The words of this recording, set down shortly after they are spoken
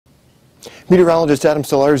Meteorologist Adam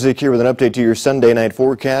Solarzik here with an update to your Sunday night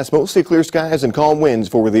forecast. Mostly clear skies and calm winds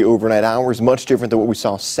for the overnight hours, much different than what we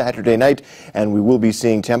saw Saturday night. And we will be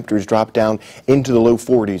seeing temperatures drop down into the low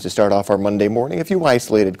 40s to start off our Monday morning. A few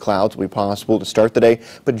isolated clouds will be possible to start the day,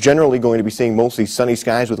 but generally going to be seeing mostly sunny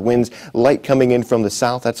skies with winds light coming in from the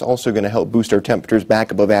south. That's also going to help boost our temperatures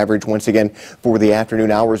back above average once again for the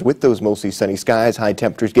afternoon hours with those mostly sunny skies. High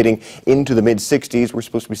temperatures getting into the mid 60s. We're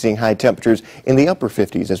supposed to be seeing high temperatures in the upper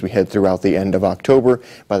 50s as we head throughout the end of October.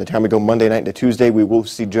 By the time we go Monday night into Tuesday, we will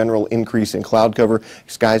see general increase in cloud cover.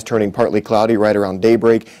 Skies turning partly cloudy right around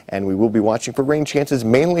daybreak, and we will be watching for rain chances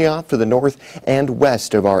mainly off to the north and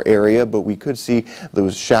west of our area, but we could see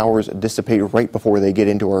those showers dissipate right before they get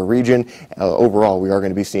into our region. Overall, we are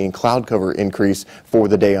going to be seeing cloud cover increase for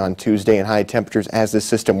the day on Tuesday, and high temperatures as this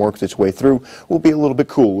system works its way through will be a little bit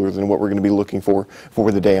cooler than what we're going to be looking for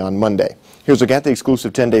the day on Monday. Here's a look at the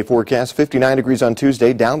exclusive 10-day forecast. 59 degrees on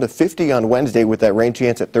Tuesday, down to 50 on Wednesday with that rain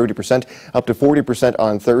chance at 30%, up to 40%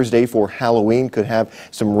 on Thursday for Halloween. Could have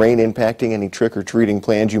some rain impacting any trick-or-treating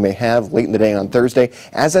plans you may have late in the day on Thursday.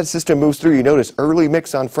 As that system moves through, you notice early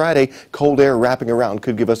mix on Friday, cold air wrapping around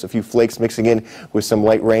could give us a few flakes mixing in with some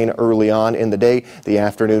light rain early on in the day. The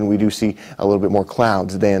afternoon, we do see a little bit more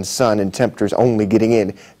clouds than sun, and temperatures only getting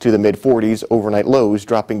in to the mid-40s. Overnight lows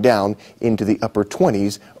dropping down into the upper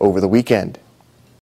 20s over the weekend.